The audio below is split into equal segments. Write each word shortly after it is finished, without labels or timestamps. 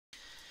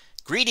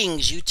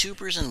Greetings,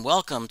 YouTubers, and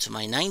welcome to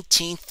my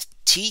 19th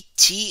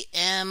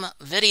TTM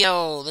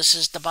video. This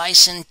is the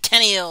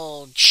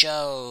Bicentennial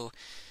show,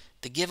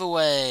 the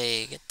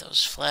giveaway. Get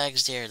those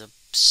flags there, the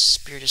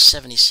Spirit of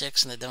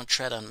 76 and the Don't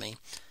Tread on Me.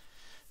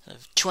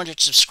 200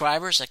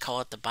 subscribers, I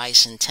call it the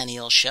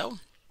Bicentennial show.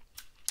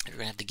 We're going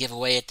to have the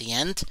giveaway at the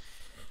end.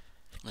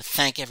 I want to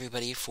thank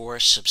everybody for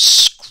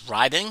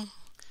subscribing.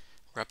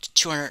 We're up to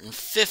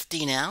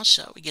 250 now,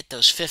 so we get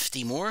those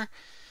 50 more.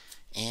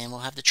 And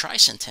we'll have the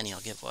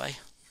Tricentennial giveaway.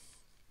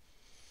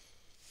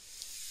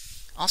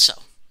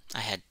 Also,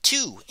 I had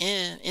 2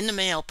 in the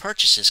mail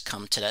purchases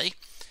come today,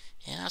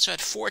 and I also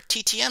had 4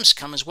 TTMs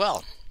come as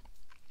well.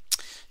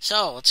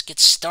 So let's get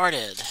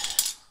started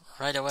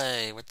right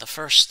away with the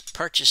first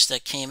purchase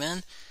that came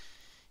in.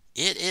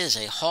 It is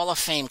a Hall of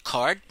Fame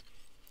card,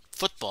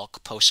 football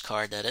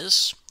postcard that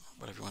is,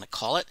 whatever you want to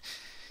call it.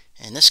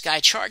 And this guy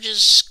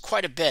charges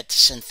quite a bit to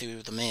send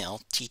through the mail,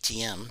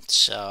 TTM,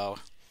 so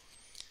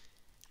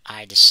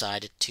I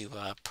decided to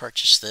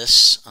purchase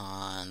this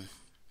on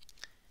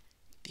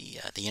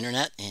the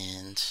internet,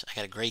 and I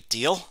got a great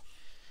deal.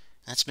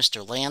 That's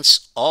Mr.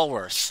 Lance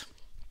Allworth.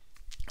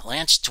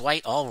 Lance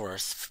Dwight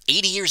Allworth,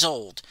 80 years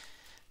old,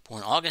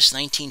 born August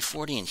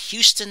 1940 in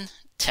Houston,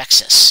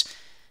 Texas.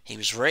 He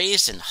was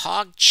raised in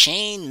Hog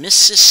Chain,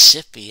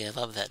 Mississippi. I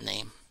love that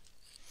name.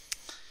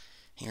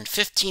 He earned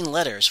 15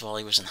 letters while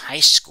he was in high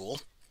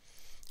school,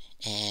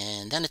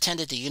 and then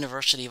attended the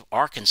University of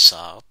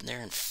Arkansas up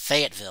there in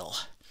Fayetteville.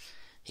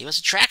 He was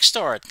a track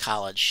star at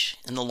college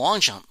in the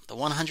long jump, the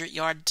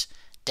 100-yard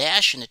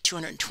dash and the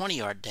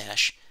 220-yard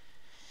dash.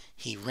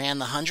 He ran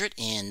the 100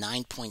 in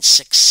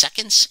 9.6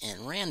 seconds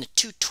and ran the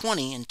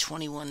 220 in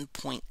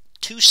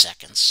 21.2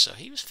 seconds, so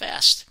he was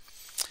fast.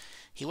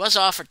 He was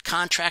offered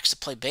contracts to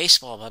play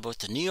baseball by both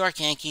the New York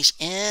Yankees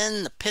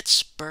and the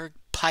Pittsburgh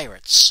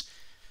Pirates.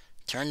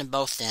 Turned them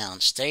both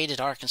down. Stayed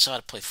at Arkansas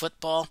to play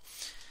football.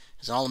 He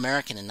was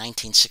All-American in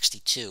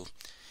 1962.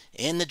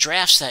 In the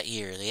drafts that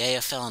year, the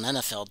AFL and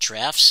NFL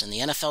drafts, in the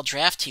NFL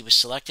draft he was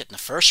selected in the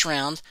first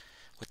round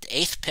with the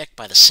 8th pick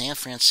by the San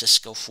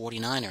Francisco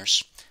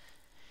 49ers.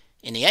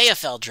 In the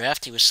AFL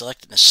draft he was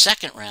selected in the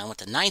second round with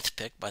the 9th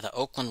pick by the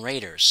Oakland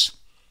Raiders.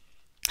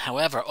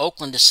 However,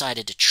 Oakland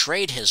decided to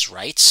trade his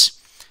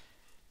rights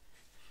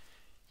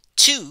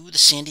to the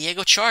San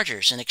Diego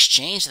Chargers. In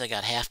exchange, they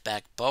got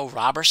halfback Bo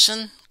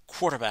Robertson,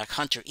 quarterback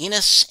Hunter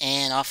Enos,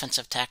 and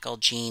offensive tackle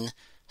Gene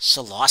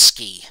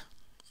Solosky.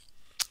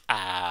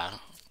 I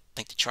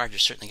think the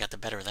Chargers certainly got the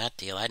better of that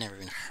deal. I'd never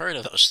even heard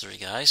of those 3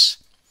 guys.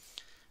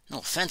 No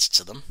offense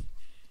to them.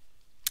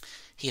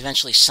 He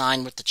eventually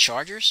signed with the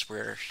Chargers,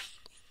 where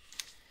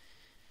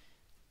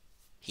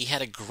he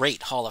had a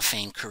great Hall of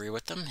Fame career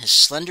with them. His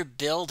slender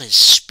build, his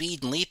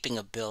speed and leaping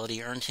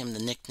ability earned him the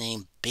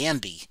nickname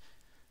Bambi,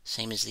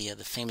 same as the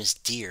famous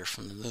deer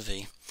from the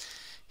movie.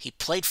 He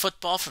played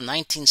football from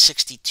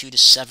 1962 to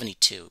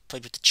 72.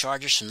 Played with the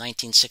Chargers from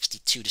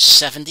 1962 to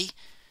 70.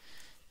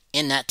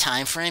 In that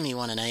time frame, he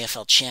won an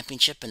AFL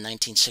championship in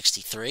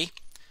 1963.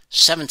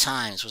 7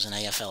 times was an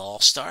AFL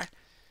All-Star.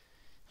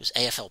 He was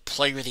AFL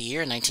Player of the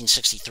Year in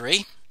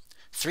 1963.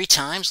 3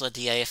 times led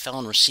the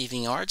AFL in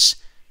receiving yards.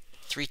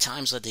 3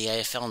 times led the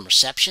AFL in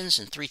receptions,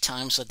 and 3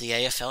 times led the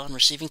AFL in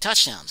receiving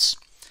touchdowns.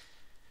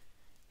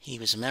 He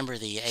was a member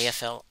of the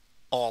AFL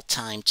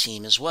All-Time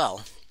Team as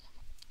well.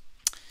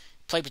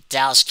 Played with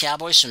Dallas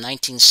Cowboys from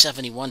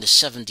 1971 to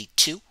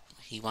 72.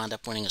 He wound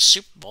up winning a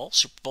Super Bowl,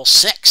 Super Bowl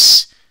VI.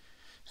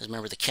 As a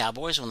member of the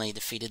Cowboys when they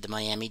defeated the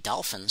Miami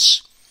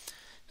Dolphins.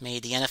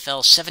 Made the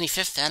NFL's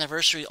 75th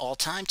anniversary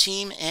all-time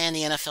team and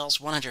the NFL's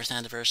 100th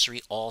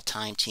anniversary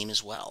all-time team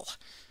as well.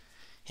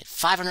 He had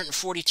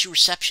 542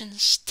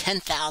 receptions,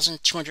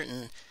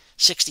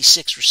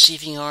 10,266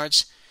 receiving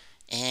yards,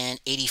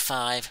 and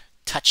 85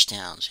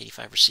 touchdowns,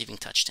 85 receiving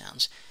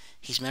touchdowns.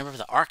 He's a member of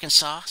the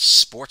Arkansas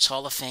Sports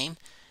Hall of Fame,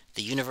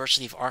 the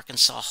University of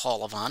Arkansas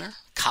Hall of Honor,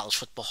 College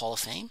Football Hall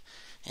of Fame,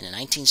 and in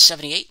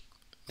 1978,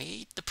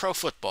 made the Pro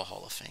Football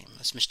Hall of Fame.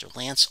 That's Mr.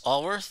 Lance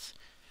Allworth.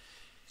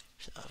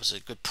 That was a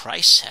good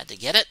price. Had to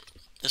get it.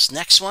 This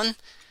next one,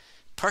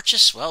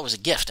 purchase, well, it was a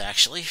gift,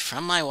 actually,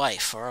 from my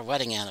wife for our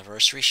wedding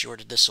anniversary. She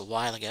ordered this a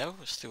while ago.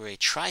 It was through a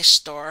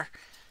TriStar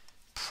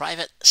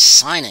private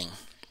signing.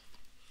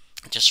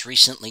 Just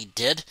recently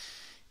did.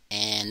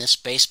 And this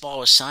baseball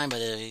was signed by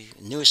the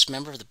newest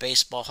member of the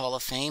Baseball Hall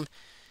of Fame,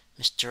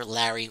 Mr.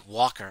 Larry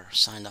Walker.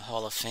 Signed the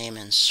Hall of Fame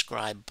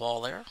inscribed ball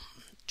there,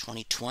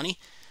 2020.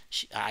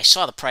 I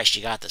saw the price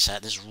she got this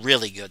at. This is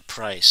really good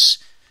price.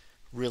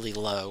 Really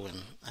low,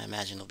 and I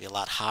imagine it'll be a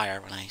lot higher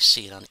when I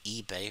see it on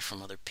eBay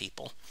from other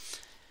people.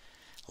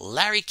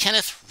 Larry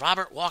Kenneth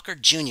Robert Walker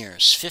Jr.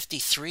 is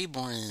 53,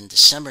 born in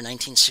December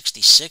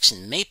 1966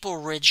 in Maple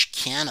Ridge,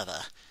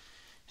 Canada.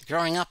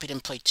 Growing up, he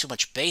didn't play too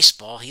much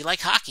baseball. He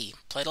liked hockey.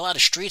 Played a lot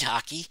of street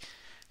hockey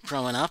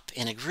growing up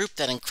in a group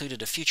that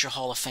included a future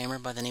Hall of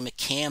Famer by the name of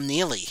Cam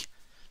Neely.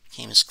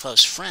 Became his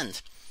close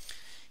friend.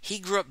 He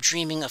grew up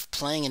dreaming of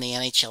playing in the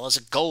NHL as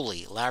a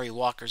goalie. Larry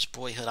Walker's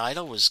boyhood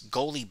idol was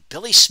goalie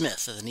Billy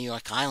Smith of the New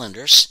York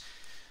Islanders.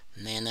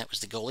 Man, that was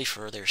the goalie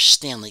for their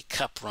Stanley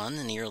Cup run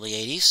in the early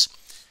 80s.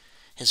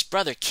 His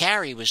brother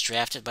Carey was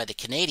drafted by the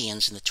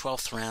Canadiens in the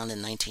 12th round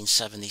in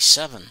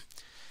 1977.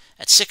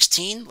 At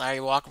 16, Larry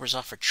Walker was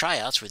offered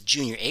tryouts with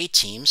Junior A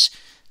teams,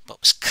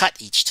 but was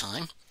cut each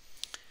time.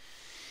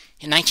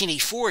 In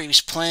 1984, he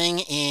was playing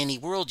in the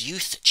World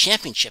Youth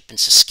Championship in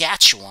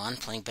Saskatchewan,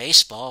 playing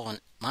baseball, when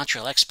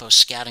Montreal Expos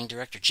scouting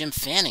director Jim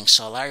Fanning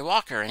saw Larry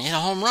Walker and hit a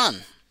home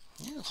run.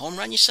 Yeah, home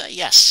run, you say?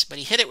 Yes, but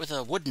he hit it with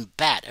a wooden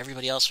bat.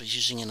 Everybody else was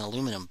using an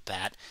aluminum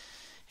bat,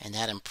 and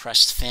that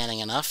impressed Fanning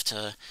enough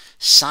to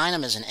sign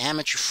him as an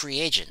amateur free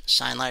agent.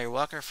 Signed Larry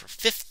Walker for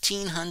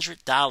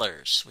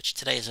 $1,500, which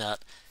today is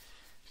about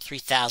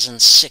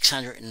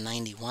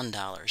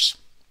 $3,691.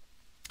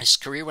 His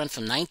career went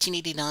from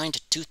 1989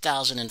 to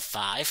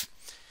 2005.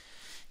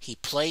 He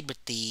played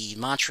with the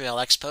Montreal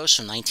Expos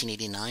from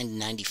 1989 to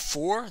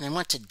 94, and then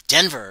went to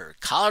Denver,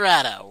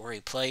 Colorado, where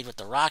he played with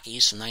the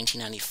Rockies from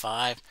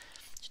 1995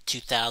 to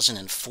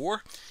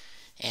 2004,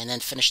 and then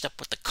finished up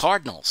with the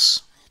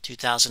Cardinals,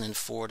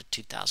 2004 to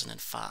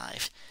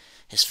 2005.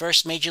 His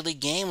first major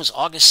league game was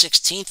August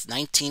 16th,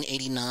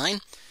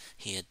 1989.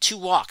 He had 2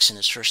 walks in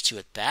his first 2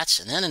 at-bats,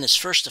 and then in his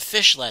first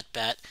official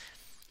at-bat,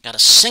 got a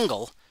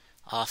single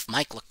off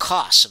Mike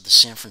Lacoste of the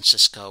San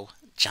Francisco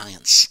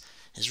Giants.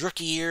 His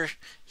rookie year,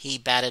 he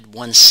batted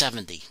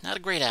 170. Not a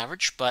great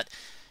average, but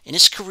in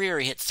his career,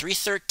 he hit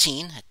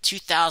 .313, had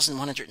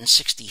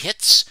 2,160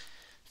 hits,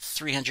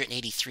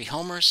 383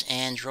 homers,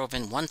 and drove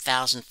in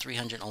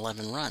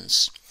 1,311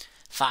 runs.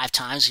 5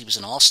 times he was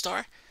an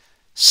All-Star,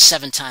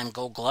 7-time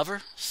Gold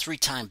Glover,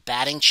 3-time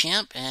batting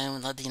champ,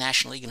 and led the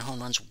National League in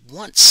home runs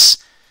once.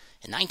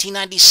 In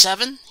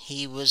 1997,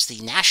 he was the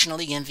National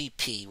League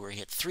MVP, where he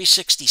hit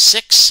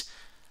 .366,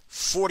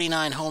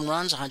 49 home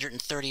runs,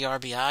 130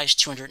 RBIs,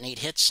 208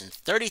 hits, and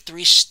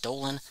 33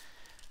 stolen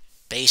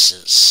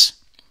bases.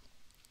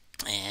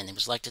 And he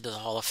was elected to the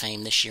Hall of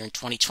Fame this year in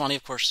 2020.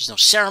 Of course, there's no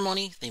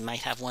ceremony. They might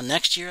have one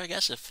next year, I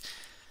guess, if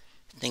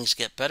things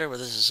get better. But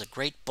this is a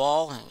great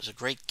ball, and it was a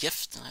great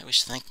gift, and I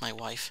always thank my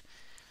wife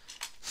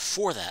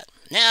for that.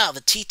 Now, the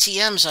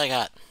TTMs I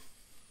got.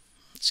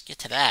 Let's get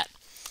to that.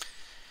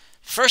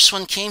 First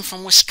one came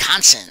from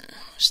Wisconsin.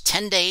 It was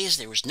 10 days.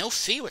 There was no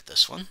fee with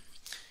this one.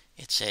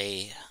 It's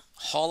a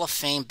Hall of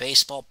Fame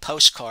baseball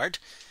postcard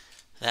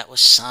that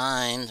was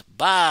signed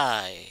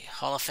by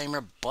Hall of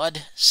Famer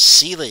Bud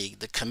Selig,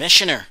 the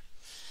commissioner.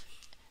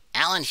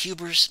 Alan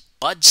Huber's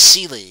Bud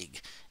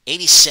Selig,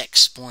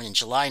 86, born in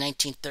July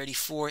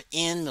 1934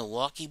 in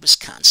Milwaukee,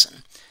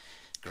 Wisconsin.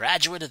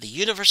 Graduate of the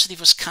University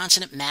of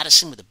Wisconsin at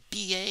Madison with a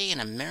BA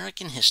in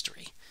American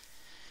History.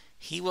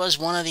 He was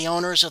one of the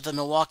owners of the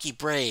Milwaukee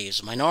Braves,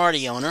 a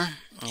minority owner,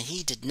 and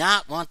he did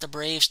not want the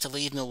Braves to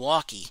leave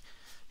Milwaukee.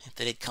 If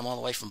they'd come all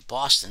the way from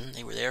Boston,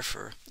 they were there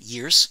for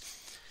years,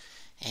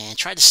 and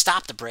tried to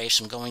stop the Braves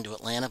from going to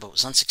Atlanta, but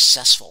was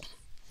unsuccessful.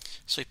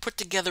 So he put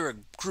together a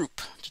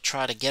group to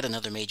try to get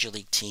another major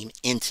league team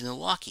into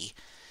Milwaukee.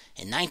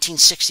 In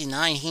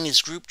 1969, he and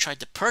his group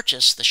tried to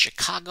purchase the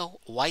Chicago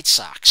White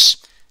Sox,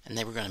 and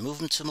they were going to move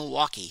them to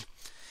Milwaukee.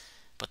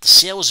 But the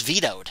sale was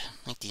vetoed.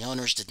 I think the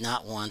owners did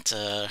not want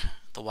the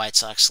White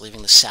Sox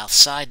leaving the south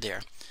side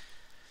there.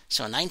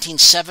 So in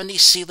 1970,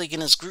 Selig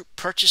and his group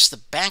purchased the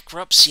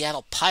bankrupt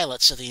Seattle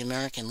Pilots of the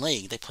American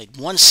League. They played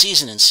 1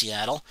 season in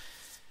Seattle.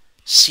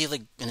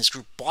 Selig and his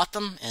group bought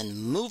them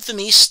and moved them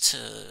east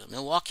to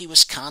Milwaukee,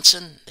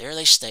 Wisconsin. There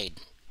they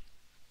stayed.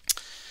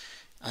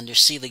 Under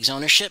Selig's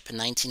ownership in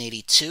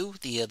 1982,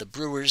 the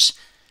Brewers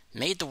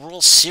made the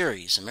World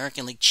Series,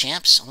 American League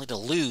champs, only to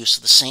lose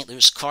to the St.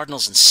 Louis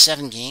Cardinals in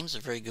 7 games, a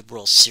very good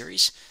World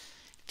Series.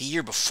 The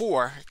year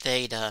before,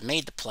 they'd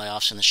made the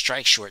playoffs in the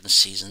strike-shortened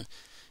season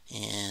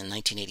in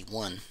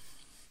 1981.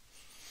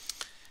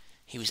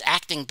 He was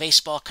acting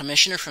baseball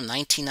commissioner from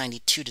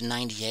 1992 to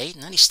 98,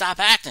 and then he stopped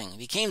acting. He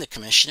became the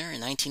commissioner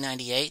in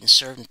 1998 and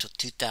served until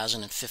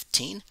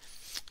 2015.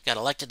 Got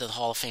elected to the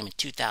Hall of Fame in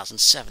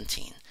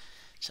 2017.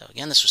 So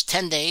again, this was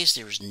 10 days.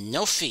 There was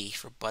no fee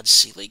for Bud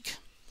Selig.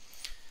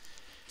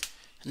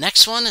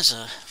 Next one is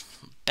a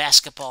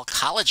basketball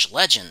college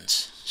legend.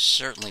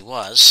 Certainly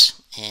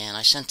was. And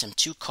I sent him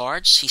 2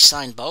 cards. He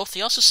signed both.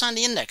 He also signed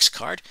the index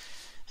card.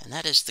 And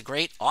that is the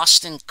great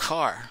Austin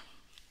Carr.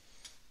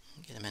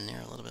 Get him in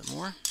there a little bit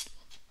more.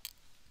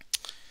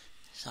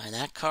 Sign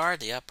that card,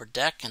 the upper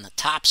deck, and the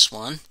tops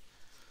one.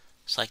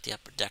 It's like the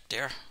upper deck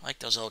there. I like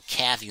those old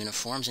Cav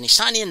uniforms. And he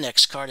signed the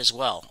index card as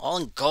well. All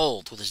in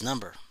gold with his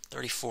number,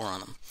 34 on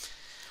them.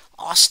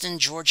 Austin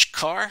George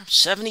Carr,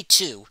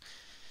 72.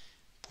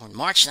 Born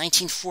March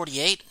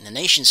 1948 in the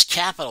nation's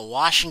capital,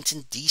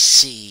 Washington,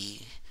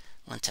 D.C.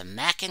 Went to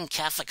Mackin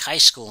Catholic High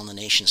School in the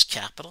nation's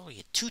capital. He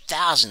had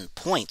 2,000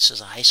 points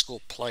as a high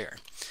school player.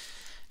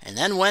 And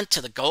then went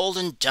to the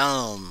Golden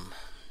Dome.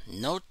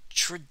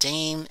 Notre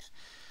Dame,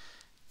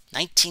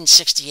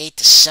 1968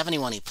 to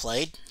 71 he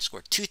played.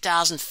 Scored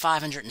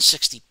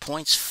 2,560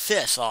 points,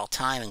 5th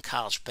all-time in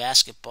college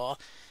basketball.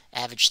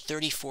 Averaged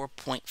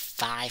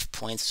 34.5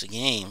 points a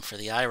game for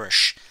the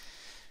Irish.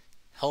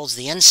 Holds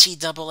the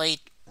NCAA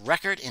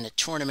record in a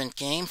tournament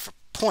game for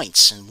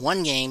points in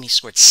one game. He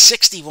scored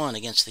 61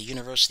 against the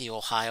University of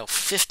Ohio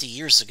 50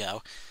 years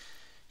ago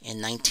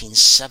in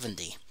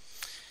 1970.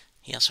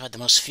 He also had the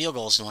most field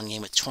goals in one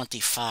game with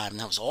 25, and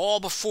that was all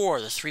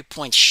before the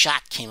three-point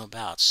shot came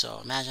about.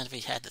 So imagine if he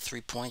had the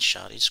three-point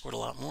shot, he'd scored a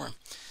lot more.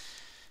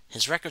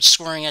 His record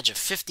scoring edge of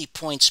 50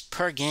 points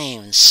per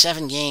game in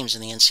 7 games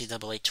in the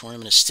NCAA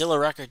tournament is still a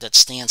record that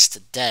stands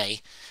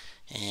today,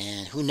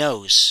 and who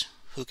knows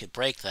who could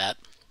break that.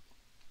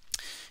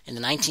 In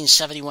the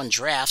 1971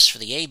 drafts for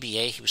the ABA,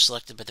 he was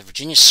selected by the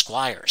Virginia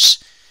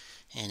Squires,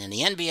 and in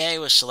the NBA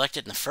was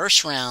selected in the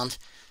first round,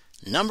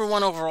 number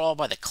 1 overall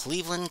by the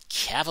Cleveland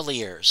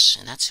Cavaliers,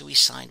 and that's who he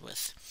signed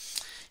with.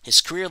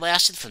 His career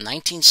lasted from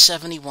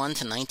 1971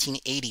 to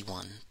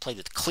 1981. Played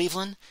with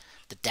Cleveland,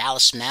 the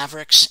Dallas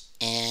Mavericks,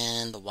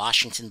 and the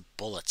Washington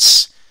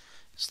Bullets.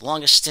 His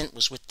longest stint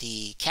was with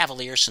the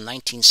Cavaliers from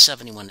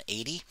 1971 to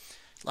 80.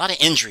 A lot of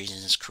injuries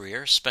in his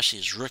career, especially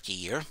his rookie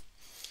year.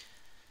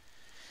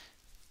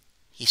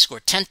 He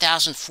scored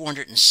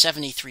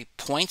 10,473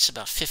 points,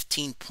 about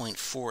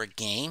 15.4 a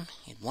game.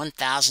 He had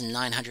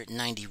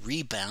 1,990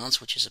 rebounds,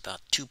 which is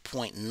about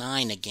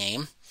 2.9 a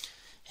game.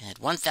 And had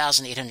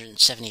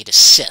 1,878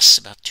 assists,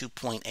 about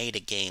 2.8 a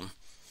game.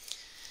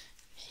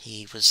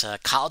 He was a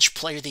College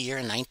Player of the Year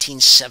in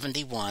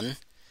 1971,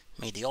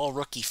 made the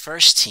All-Rookie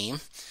First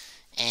Team,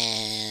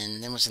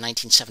 and then was the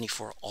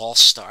 1974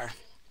 All-Star.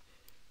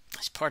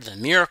 He's part of the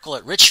Miracle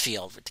at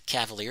Richfield with the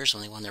Cavaliers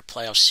when they won their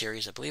playoff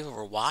series, I believe,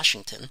 over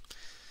Washington.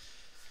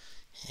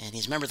 And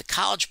he's a member of the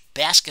College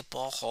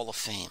Basketball Hall of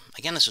Fame.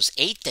 Again, this was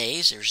 8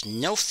 days. There's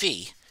no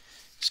fee.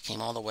 This came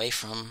all the way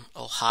from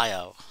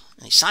Ohio.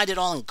 And he signed it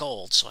all in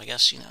gold, so I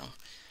guess,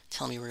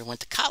 tell me where he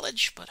went to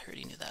college, but I heard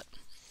he knew that.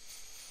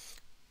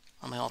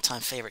 One of my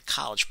all-time favorite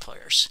college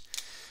players.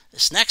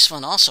 This next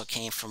one also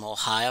came from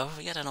Ohio.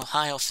 We got an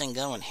Ohio thing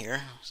going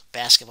here. He's a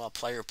basketball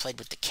player who played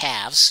with the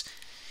Cavs.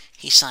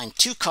 He signed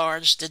 2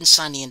 cards, didn't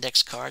sign the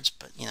index cards,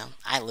 but,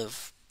 I'll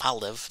live.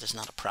 There's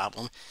not a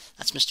problem.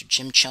 That's Mr.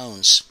 Jim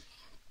Chones.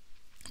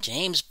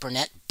 James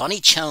Burnett Bunny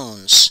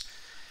Chones.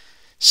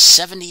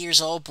 70 years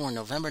old, born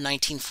November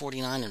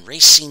 1949 in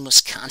Racine,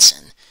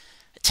 Wisconsin.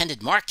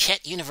 Attended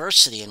Marquette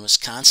University in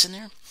Wisconsin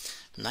there.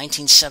 From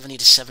 1970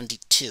 to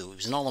 72. He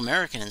was an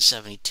All-American in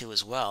 72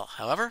 as well.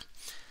 However,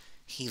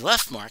 he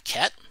left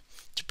Marquette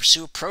to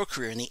pursue a pro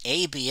career in the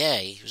ABA.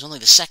 He was only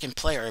the second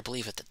player, I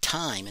believe, at the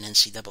time in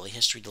NCAA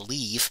history to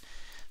leave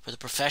for the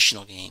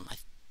professional game.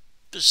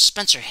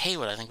 Spencer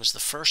Haywood, I think, was the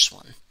first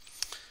one.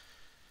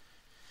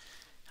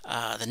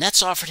 The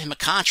Nets offered him a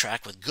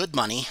contract with good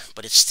money,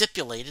 but it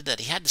stipulated that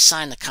he had to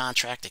sign the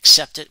contract,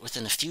 accept it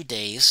within a few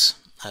days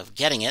of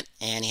getting it,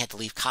 and he had to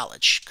leave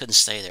college. Couldn't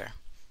stay there.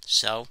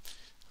 So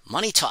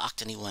money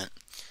talked, and he went.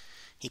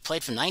 He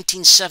played from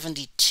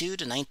 1972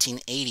 to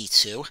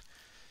 1982.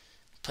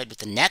 Played with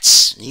the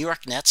Nets, New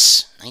York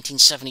Nets,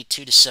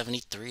 1972 to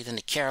 73. Then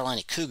the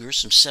Carolina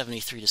Cougars from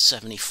 73 to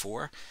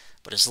 74.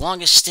 But his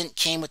longest stint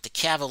came with the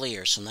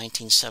Cavaliers from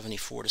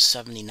 1974 to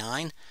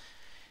 79.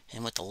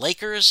 And with the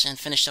Lakers, and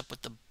finished up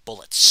with the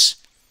Bullets.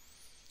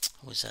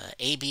 He was an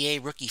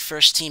ABA rookie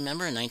first team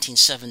member in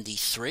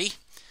 1973.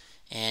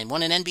 And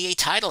won an NBA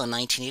title in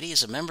 1980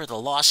 as a member of the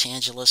Los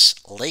Angeles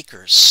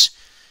Lakers.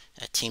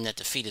 A team that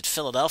defeated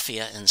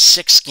Philadelphia in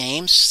 6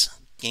 games.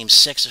 Game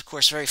 6, of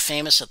course, very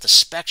famous at the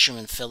Spectrum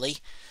in Philly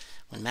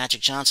when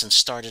Magic Johnson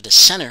started as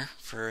center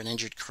for an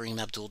injured Kareem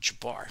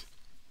Abdul-Jabbar.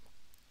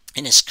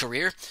 In his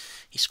career,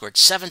 he scored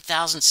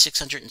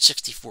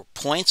 7,664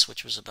 points,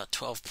 which was about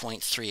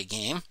 12.3 a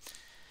game.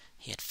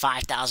 He had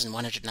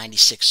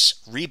 5,196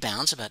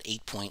 rebounds, about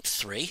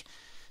 8.3,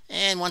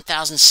 and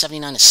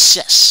 1,079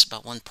 assists,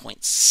 about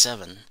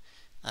 1.7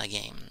 a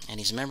game. And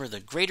he's a member of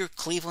the Greater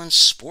Cleveland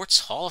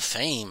Sports Hall of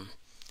Fame.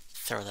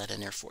 Throw that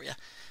in there for you.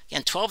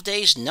 Again, 12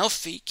 days, no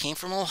fee, came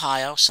from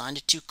Ohio, signed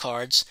to 2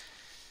 cards,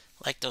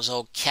 like those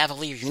old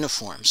Cavalier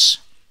uniforms.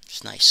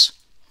 It's nice.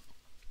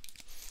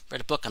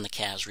 Read a book on the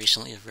Cavs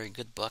recently, a very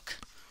good book.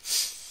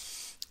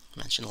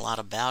 Mentioned a lot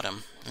about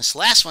him. This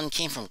last one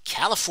came from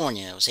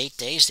California. It was 8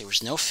 days, there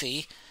was no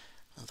fee.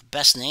 One of the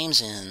best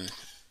names in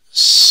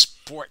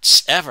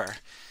sports ever.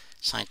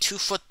 Signed 2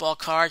 football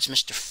cards,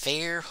 Mr.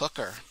 Fair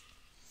Hooker.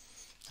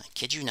 I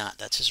kid you not,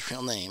 that's his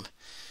real name.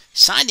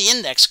 Signed the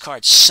index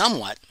card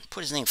somewhat.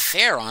 Put his name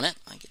Fair on it.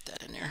 I'll get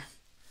that in there.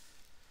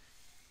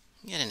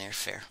 Get in there,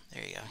 Fair.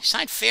 There you go. He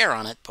signed Fair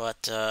on it,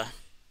 but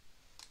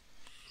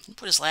didn't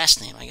put his last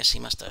name. I guess he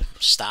must have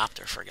stopped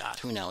or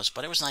forgot. Who knows?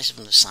 But it was nice of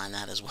him to sign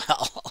that as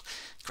well.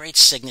 Great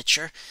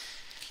signature.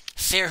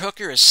 Fair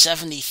Hooker is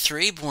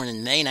 73, born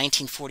in May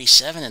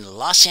 1947 in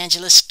Los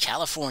Angeles,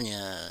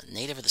 California.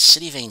 Native of the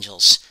City of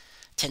Angels.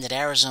 Attended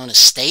Arizona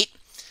State.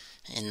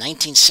 In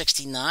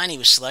 1969, he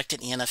was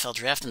selected in the NFL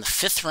Draft in the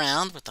 5th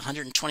round with the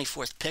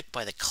 124th pick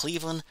by the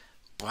Cleveland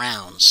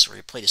Browns, where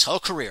he played his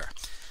whole career,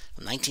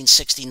 from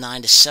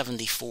 1969 to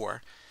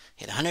 74.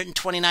 He had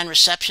 129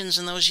 receptions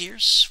in those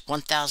years,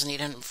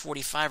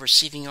 1,845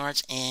 receiving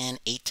yards, and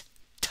 8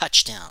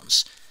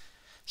 touchdowns.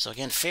 So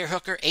again, Fair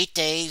Hooker, 8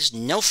 days,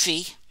 no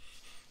fee.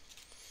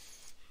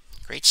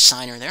 Great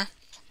signer there.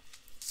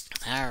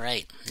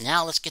 Alright,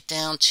 now let's get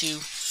down to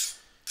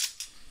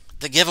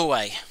the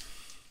giveaway.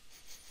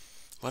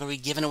 What are we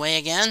giving away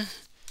again?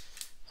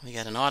 We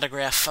got an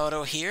autograph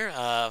photo here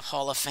of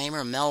Hall of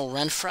Famer Mel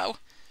Renfro.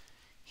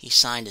 He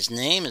signed his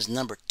name, his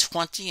number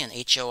 20, and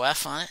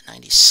HOF on it,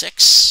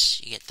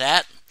 96. You get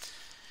that.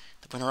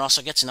 The winner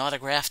also gets an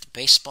autographed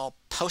baseball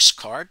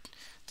postcard.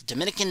 The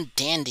Dominican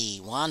dandy,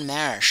 Juan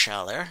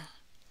Marichal there.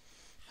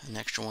 An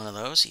extra one of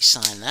those. He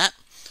signed that.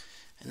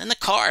 And then the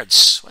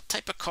cards. What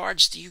type of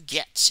cards do you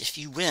get if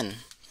you win?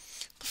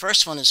 The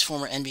first one is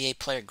former NBA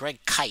player Greg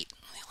Kite,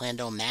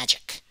 Orlando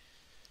Magic.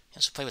 He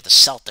also played with the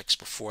Celtics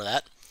before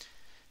that.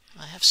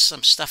 I have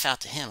some stuff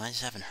out to him. I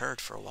just haven't heard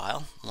for a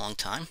while, a long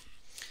time.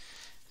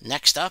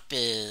 Next up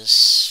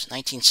is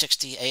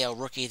 1960 AL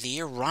Rookie of the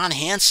Year, Ron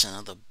Hansen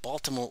of the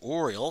Baltimore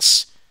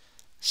Orioles.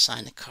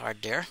 Signed the card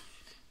there.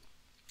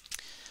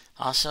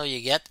 Also, you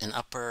get an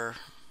upper...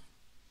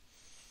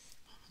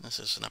 This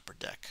is an upper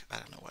deck. I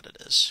don't know what it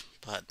is,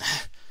 but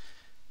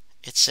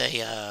it's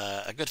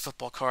a good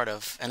football card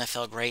of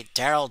NFL great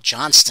Darryl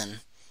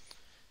Johnston.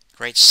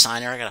 Great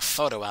signer. I got a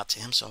photo out to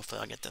him, so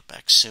hopefully I'll get that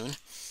back soon.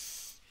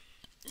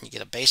 You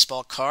get a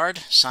baseball card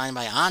signed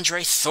by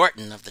Andre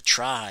Thornton of the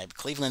Tribe,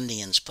 Cleveland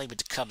Indians. Played with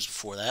the Cubs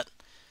before that.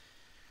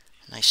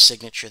 Nice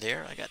signature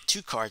there. I got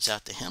two cards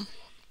out to him.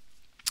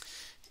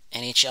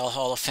 NHL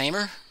Hall of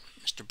Famer,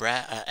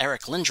 Mr.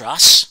 Eric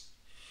Lindros.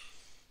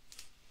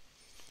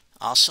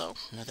 Also,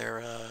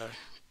 another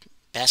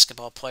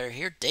basketball player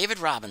here, David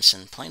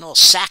Robinson, playing a little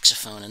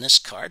saxophone in this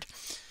card.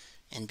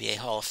 NBA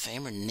Hall of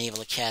Famer,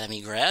 Naval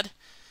Academy grad.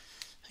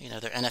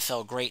 Another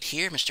NFL great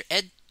here, Mr.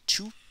 Ed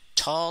Too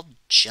Tall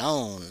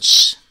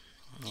Jones.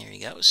 There he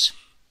goes.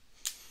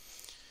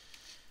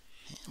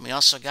 And we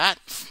also got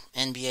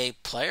NBA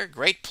player,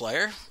 great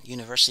player,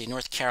 University of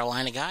North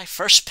Carolina guy.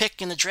 First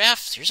pick in the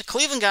draft. Here's a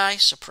Cleveland guy,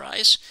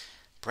 surprise,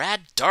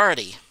 Brad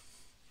Daugherty.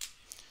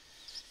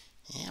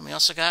 And we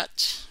also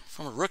got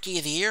former Rookie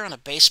of the Year on a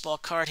baseball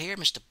card here,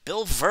 Mr.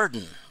 Bill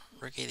Verdon.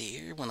 Rookie of the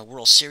Year, won the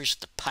World Series with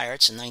the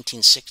Pirates in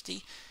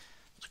 1960.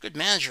 Was a good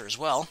manager as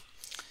well.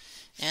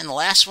 And the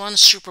last one,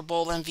 Super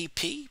Bowl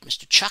MVP,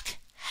 Mr. Chuck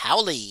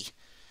Howley.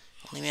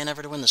 Only man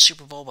ever to win the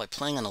Super Bowl by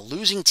playing on a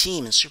losing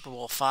team in Super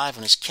Bowl V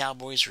when his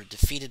Cowboys were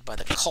defeated by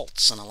the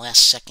Colts on a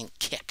last-second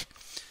kick.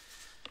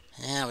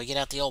 Now we get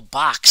out the old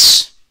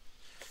box.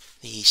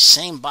 The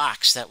same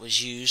box that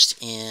was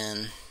used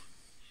in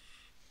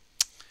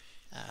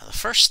the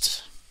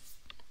first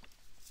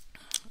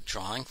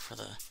drawing for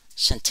the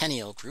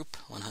Centennial Group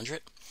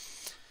 100.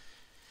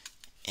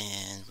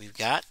 And we've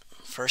got,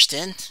 first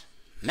in,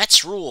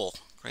 Mets Rule.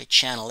 Great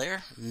channel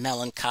there.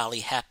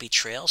 Melancholy Happy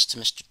Trails to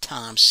Mr.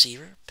 Tom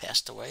Seaver.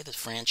 Passed away, the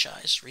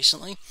franchise,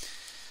 recently.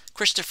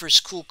 Christopher's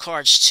Cool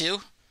Cards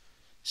 2.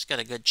 He's got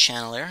a good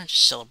channel there.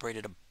 Just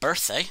celebrated a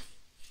birthday.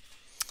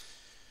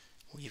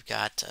 We've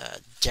got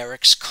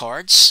Derek's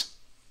Cards.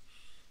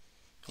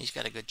 He's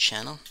got a good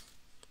channel.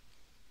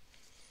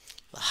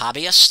 The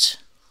Hobbyist.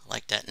 I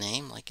like that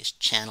name. Like his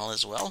channel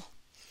as well.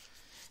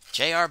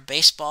 JR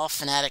Baseball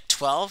Fanatic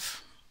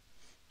 12.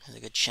 Has a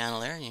good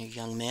channel there. You're a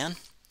young man.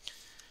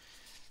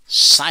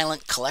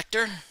 Silent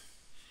Collector.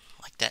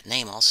 I like that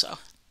name also.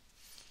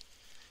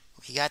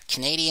 We got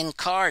Canadian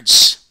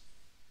Cards.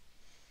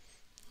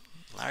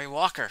 Larry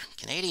Walker,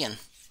 Canadian.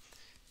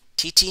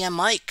 TTM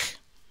Mike.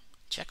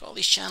 Check all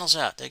these channels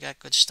out. They got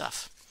good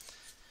stuff.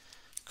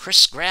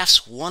 Chris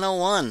Graff's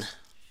 101.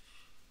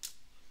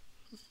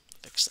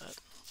 Fix that.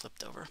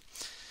 Flipped over.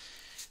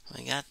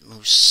 We got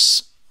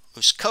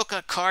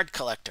Muskoka Card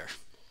Collector.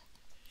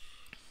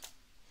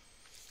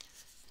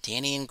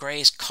 Danny and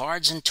Gray's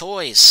Cards and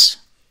Toys.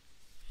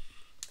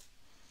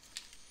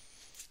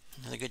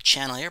 Another good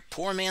channel here.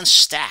 Poor Man's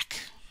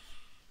Stack.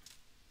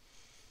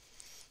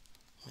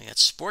 We got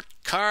Sport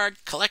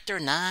Card Collector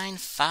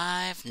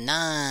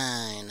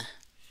 959.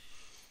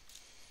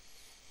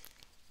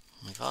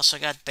 We've also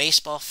got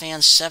Baseball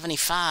Fan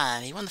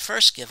 75. He won the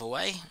first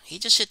giveaway. He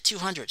just hit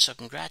 200, so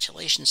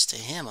congratulations to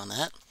him on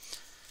that.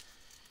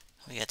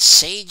 We got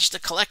Sage the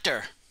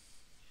Collector.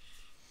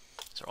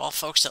 These are all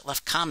folks that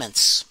left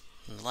comments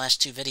in the last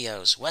two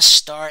videos. West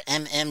Star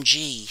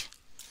MMG.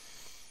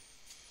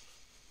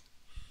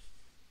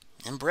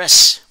 And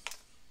Briss.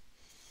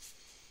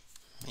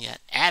 We got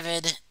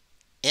Avid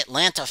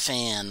Atlanta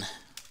Fan.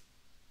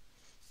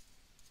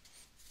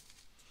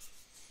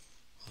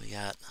 We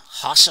got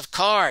House of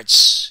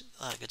Cards.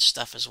 A lot of good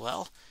stuff as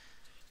well.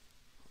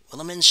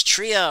 Williman's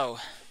Trio.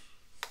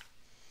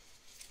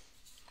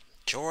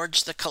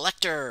 George the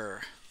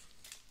Collector.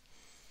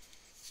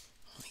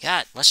 We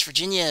got West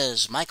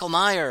Virginia's Michael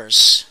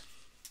Myers.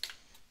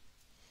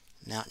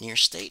 Mountaineer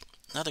State.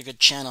 Another good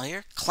channel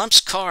here.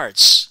 Clump's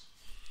Cards.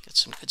 Got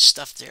some good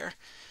stuff there.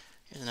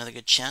 Here's another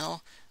good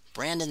channel.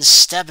 Brandon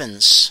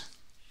Stebbins.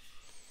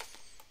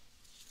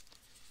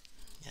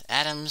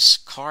 Adams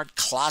Card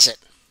Closet.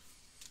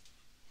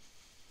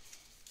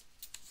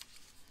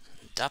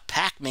 The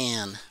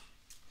Pac-Man.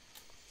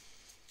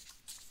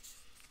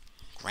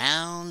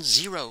 Ground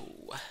Zero.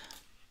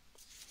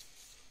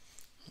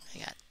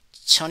 We got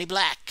Tony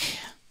Black.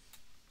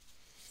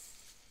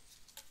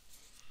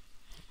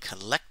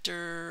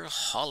 Collector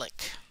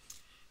Holic.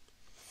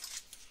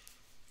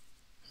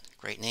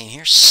 Great name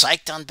here.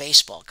 Psyched on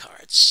baseball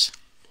cards.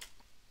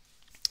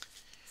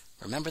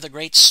 Remember the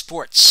great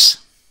sports.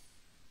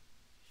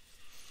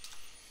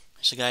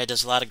 There's a guy who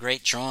does a lot of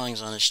great drawings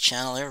on his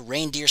channel there.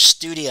 Reindeer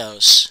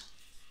Studios.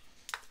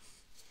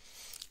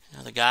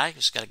 Another guy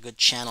who's got a good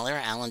channel there.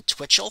 Alan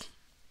Twitchell.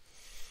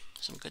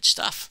 Some good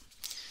stuff.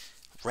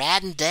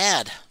 Rad and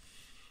Dad.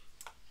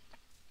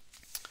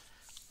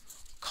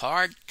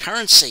 Card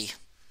Currency.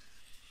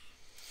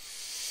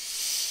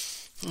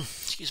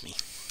 Excuse me.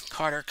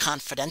 Carter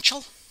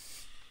Confidential.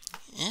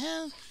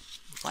 And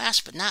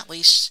last but not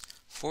least,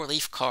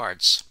 4-leaf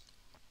cards.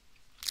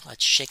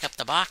 Let's shake up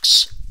the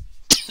box.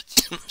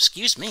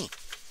 Excuse me.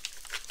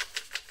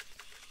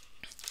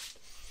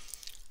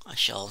 I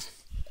shall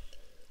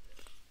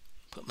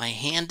put my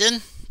hand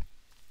in.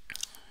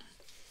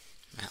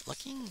 Not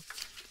looking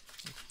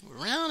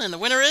around, and the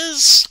winner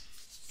is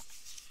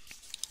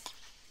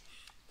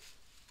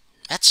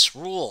Mets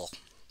Rule.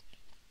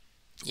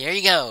 There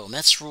you go,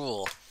 Mets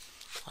Rule.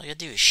 All you gotta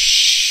do is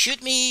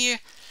shoot me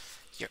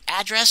your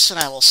address and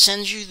I will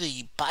send you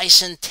the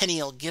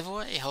Bicentennial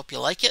giveaway. I hope you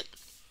like it.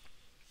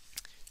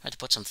 I had to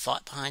put some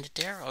thought behind it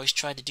there. I always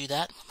try to do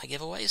that with my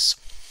giveaways.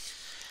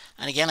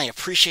 And again, I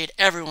appreciate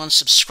everyone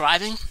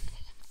subscribing.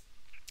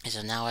 As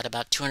I'm now at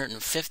about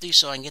 250,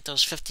 so I can get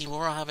those 50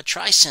 more. I'll have a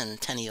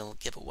Tricentennial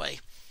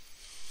giveaway.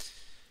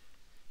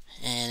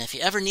 And if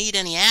you ever need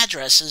any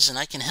addresses and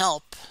I can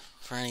help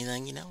for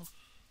anything, you know,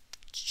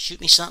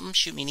 shoot me something,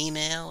 shoot me an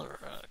email or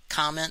a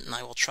comment, and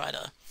I will try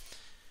to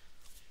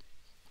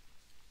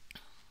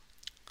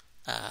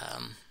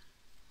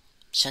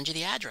send you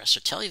the address or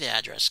tell you the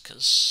address,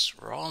 because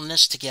we're all in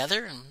this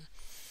together and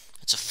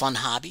it's a fun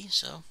hobby,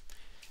 so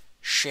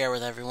share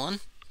with everyone.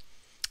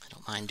 I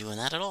don't mind doing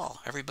that at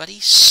all. Everybody,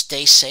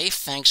 stay safe.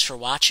 Thanks for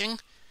watching.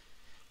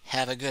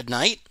 Have a good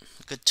night,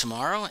 good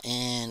tomorrow,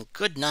 and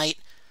good night,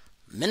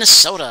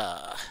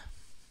 Minnesota.